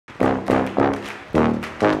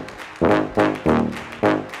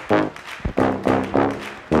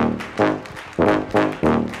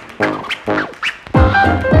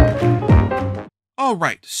All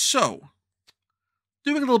right, so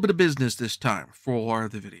doing a little bit of business this time for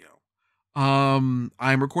the video. I'm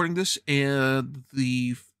recording this on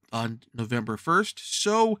November 1st,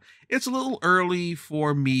 so it's a little early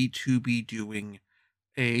for me to be doing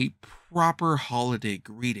a proper holiday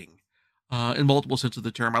greeting. In multiple sense of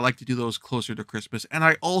the term, I like to do those closer to Christmas, and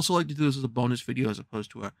I also like to do this as a bonus video as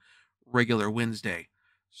opposed to a regular Wednesday.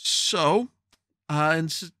 So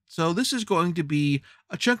this is going to be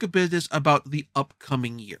a chunk of business about the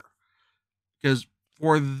upcoming year. Because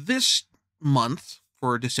for this month,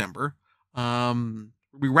 for December,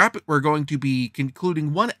 we're going to be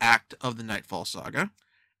concluding one act of the Nightfall Saga.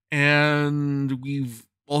 And we've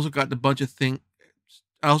also got a bunch of things.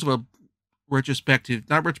 I also have a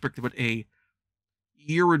not retrospective, but a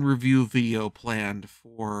year in review video planned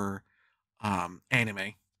for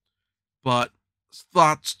anime. But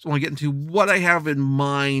thoughts, I want to get into what I have in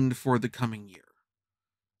mind for the coming year,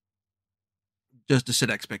 just to set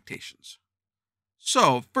expectations.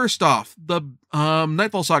 So, first off, the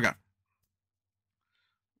Nightfall Saga.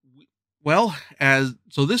 Well,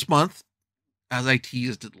 this month, as I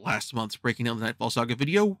teased last month's breaking down the Nightfall Saga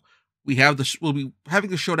video, we'll be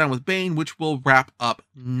having the showdown with Bane, which will wrap up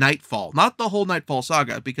Nightfall. Not the whole Nightfall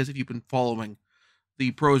Saga, because if you've been following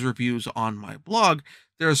the pros reviews on my blog,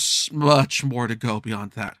 there's much more to go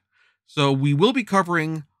beyond that. So we will be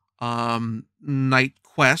covering Night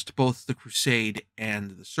Quest, both the Crusade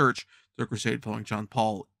and the Search. The Crusade following John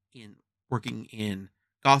Paul working in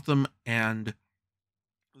Gotham, and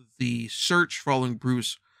the Search following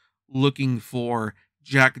Bruce looking for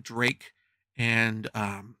Jack Drake and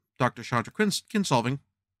Dr. Chandra Kinsolving,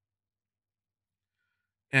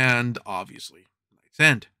 and obviously Night's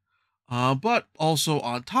End. But also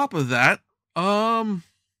on top of that,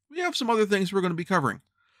 we have some other things we're going to be covering.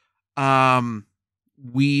 I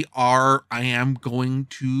am going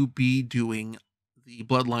to be doing the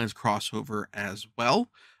Bloodlines crossover as well.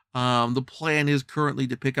 The plan is currently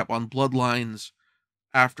to pick up on Bloodlines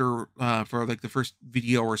after, for like the first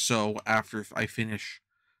video or so after I finish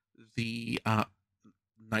the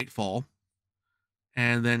Nightfall,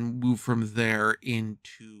 and then move from there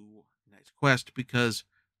into Night's Quest, because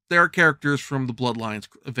there are characters from the Bloodlines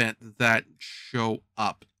event that show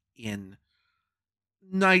up in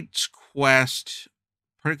Night's Quest,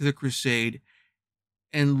 particularly the Crusade,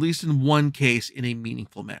 and at least in one case in a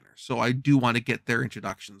meaningful manner. So I do want to get their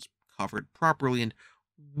introductions covered properly and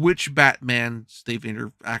which Batmans they've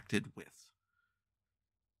interacted with.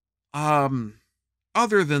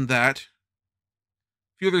 Other than that,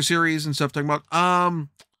 a few other series and stuff talking about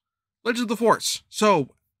Legends of the Force. So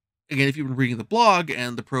again, if you've been reading the blog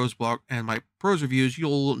and the pros blog and my pros reviews,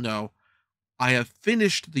 you'll know I have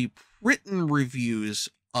finished the written reviews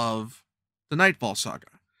of the Nightfall Saga.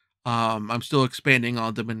 I'm still expanding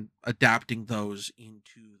on them and adapting those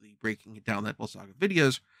into the Breaking It Down Nightfall Saga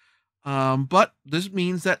videos. But this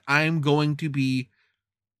means that I'm going to be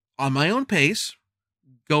on my own pace,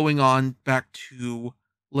 going on back to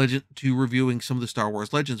reviewing some of the Star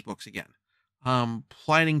Wars Legends books again.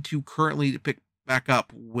 Planning to currently pick back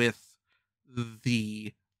up with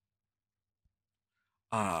the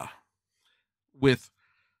with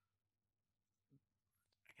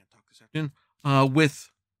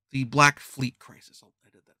the Black Fleet Crisis. I'll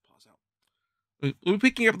edit that pause out. We'll be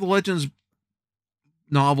picking up the Legends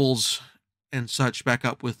novels and such back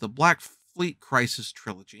up with the Black Fleet Crisis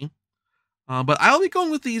trilogy. But I'll be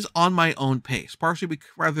going with these on my own pace, partially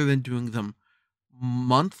rather than doing them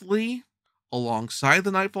monthly alongside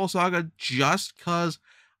the Nightfall Saga, just because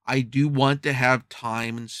I do want to have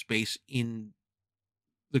time and space in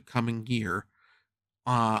the coming year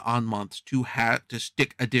on months to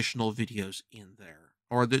stick additional videos in there,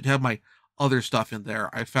 or to have my other stuff in there.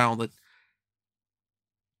 I found that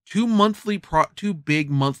two big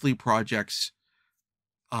monthly projects,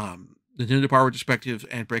 the Nintendo Power Retrospective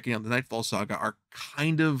and Breaking Down the Nightfall Saga, are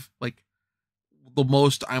kind of like the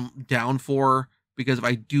most I'm down for, because if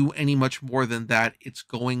I do any much more than that, it's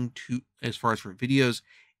going to, as far as for videos,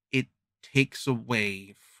 it takes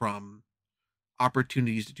away from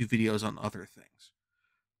opportunities to do videos on other things.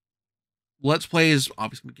 Let's Play is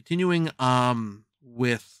obviously continuing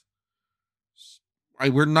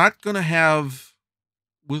we're not going to have,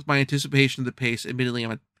 with my anticipation of the pace, admittedly I'm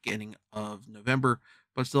at the beginning of November,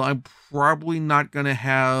 but still I'm probably not going to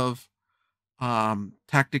have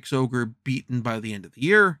Tactics Ogre beaten by the end of the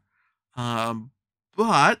year.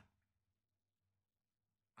 But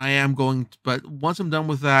once I'm done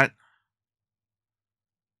with that,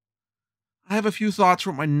 I have a few thoughts for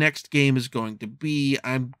what my next game is going to be.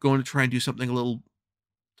 I'm going to try and do something a little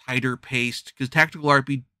tighter paced, because tactical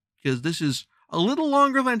RPG, because this is a little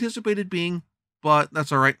longer than anticipated being, but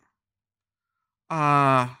that's all right. So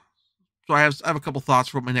I have a couple thoughts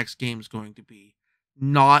for what my next game is going to be.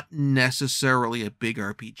 Not necessarily a big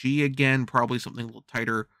RPG again, probably something a little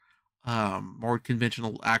tighter, more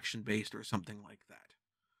conventional action based or something like that.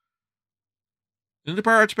 Nintendo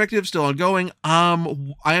Power Retrospective still ongoing.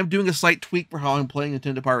 I am doing a slight tweak for how I'm playing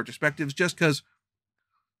Nintendo Power Retrospectives, just because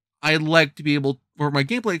I'd like to be able, for my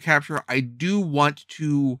gameplay capture, I do want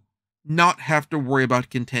to not have to worry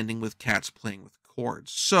about contending with cats playing with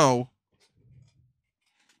cords. So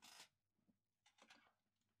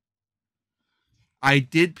I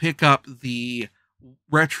did pick up the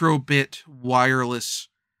Retrobit wireless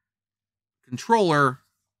controller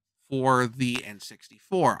for the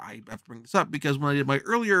N64. I have to bring this up because when I did my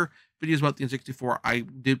earlier videos about the N64, I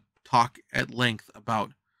did talk at length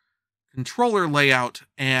about controller layout,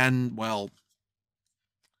 and, well,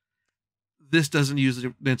 this doesn't use the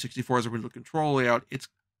N64 as a original control layout. It's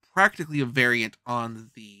practically a variant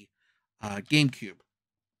on the GameCube.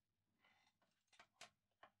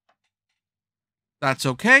 That's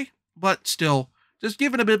okay, but still, just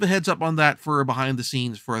giving a bit of a heads up on that for behind the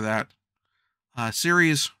scenes for that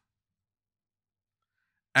series.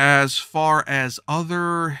 As far as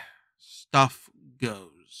other stuff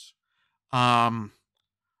goes, and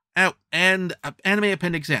Anime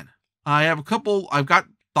Appendix N. I've got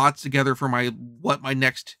thoughts together for what my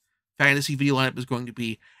next fantasy video lineup is going to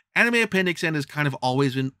be. Anime Appendix N has kind of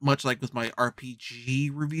always been much like with my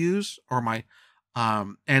RPG reviews or my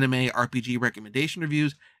anime RPG recommendation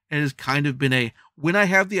reviews. It has kind of been when I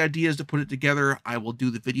have the ideas to put it together, I will do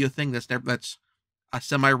the video thing. That's a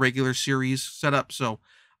semi-regular series setup. So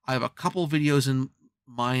I have a couple videos in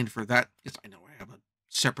mind for that, because I know I have a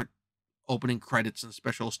separate opening credits and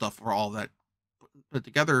special stuff for all that put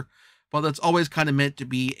together. But that's always kind of meant to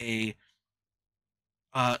be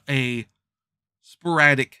a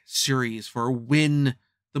sporadic series for when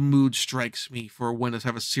the mood strikes me, for when I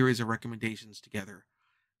have a series of recommendations together.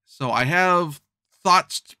 So I have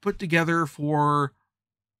thoughts to put together for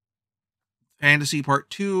Fantasy Part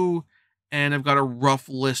 2, and I've got a rough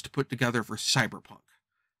list put together for Cyberpunk.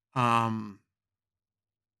 And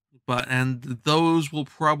those will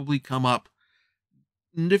probably come up,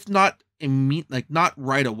 if not not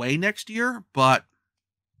right away next year, but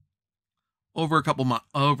over a couple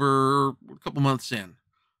months in.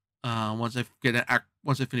 Once I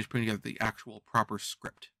finish putting together the actual proper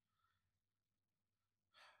script.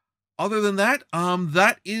 Other than that,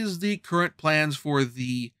 that is the current plans for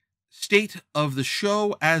the state of the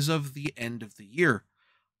show as of the end of the year.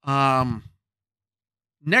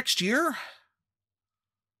 Next year,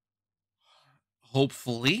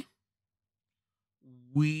 hopefully,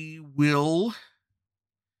 we will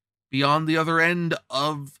be on the other end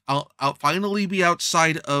of finally be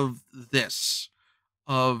outside of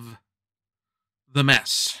of the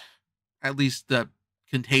mess, at least the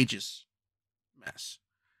contagious mess,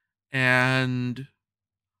 and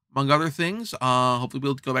among other things, hopefully we'll be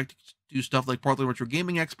able to go back to do stuff like Portland Retro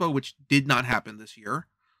Gaming Expo, which did not happen this year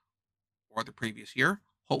or the previous year.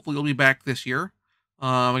 Hopefully we'll be back this year.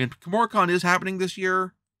 Again, KomoriCon is happening this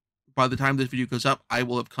year. By the time this video goes up, I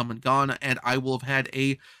will have come and gone, and I will have had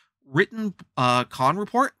a written con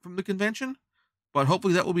report from the convention. But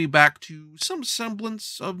hopefully that will be back to some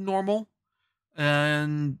semblance of normal,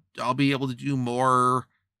 and I'll be able to do more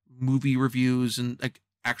movie reviews and like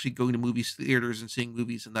actually going to movie theaters and seeing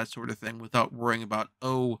movies and that sort of thing without worrying about,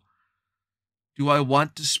 oh, do I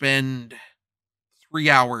want to spend 3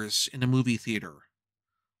 hours in a movie theater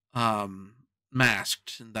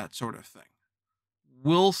masked and that sort of thing.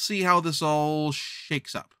 We'll see how this all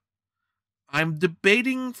shakes up. I'm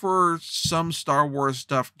debating for some Star Wars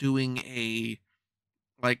stuff doing a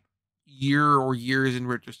year or years in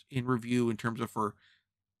review in terms of for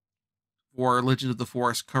Legend of the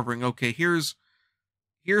Force, covering, okay, here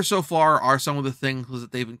so far are some of the things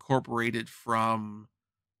that they've incorporated from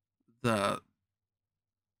the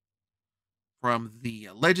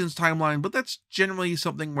Legends timeline, but that's generally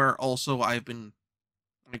something where also I've been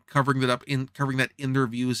covering that in the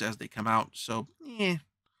reviews as they come out. So we'll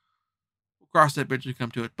cross that bridge when we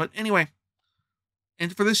come to it. But anyway,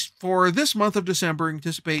 and for this month of December,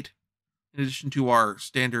 anticipate, in addition to our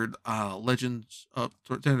standard Legends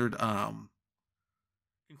standard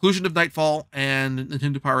conclusion of Nightfall and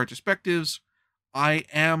Nintendo Power retrospectives, I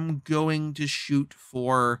am going to shoot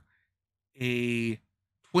for a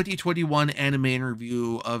 2021 anime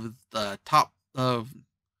review of the top of,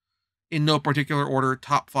 in no particular order,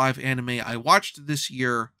 top 5 anime I watched this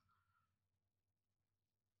year,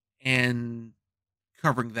 and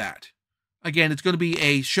covering that. Again, it's going to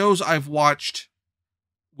be shows I've watched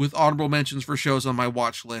with honorable mentions for shows on my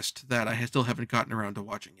watch list that I still haven't gotten around to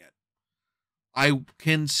watching yet. I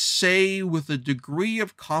can say with a degree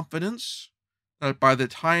of confidence that by the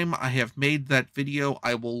time I have made that video,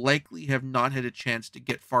 I will likely have not had a chance to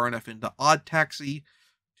get far enough into Odd Taxi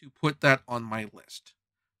to put that on my list.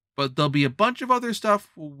 But there'll be a bunch of other stuff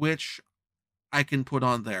which I can put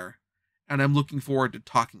on there, and I'm looking forward to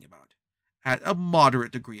talking about at a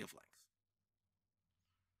moderate degree of length.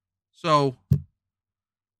 So,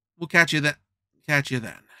 we'll catch you then.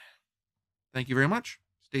 Thank you very much.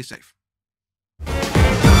 Stay safe.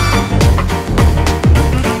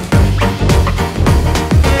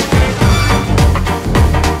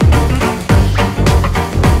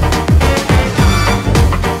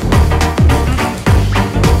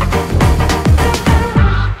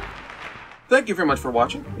 Thank you very much for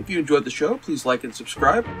watching. If you enjoyed the show, please like and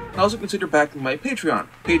subscribe. And also consider backing my Patreon.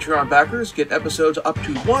 Patreon backers get episodes up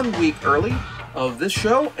to 1 week early of this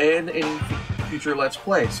show and any future Let's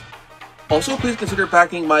Plays. Also, please consider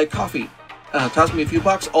backing my Ko-fi. Toss me a few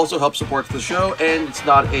bucks, also helps support the show, and it's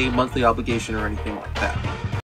not a monthly obligation or anything like that.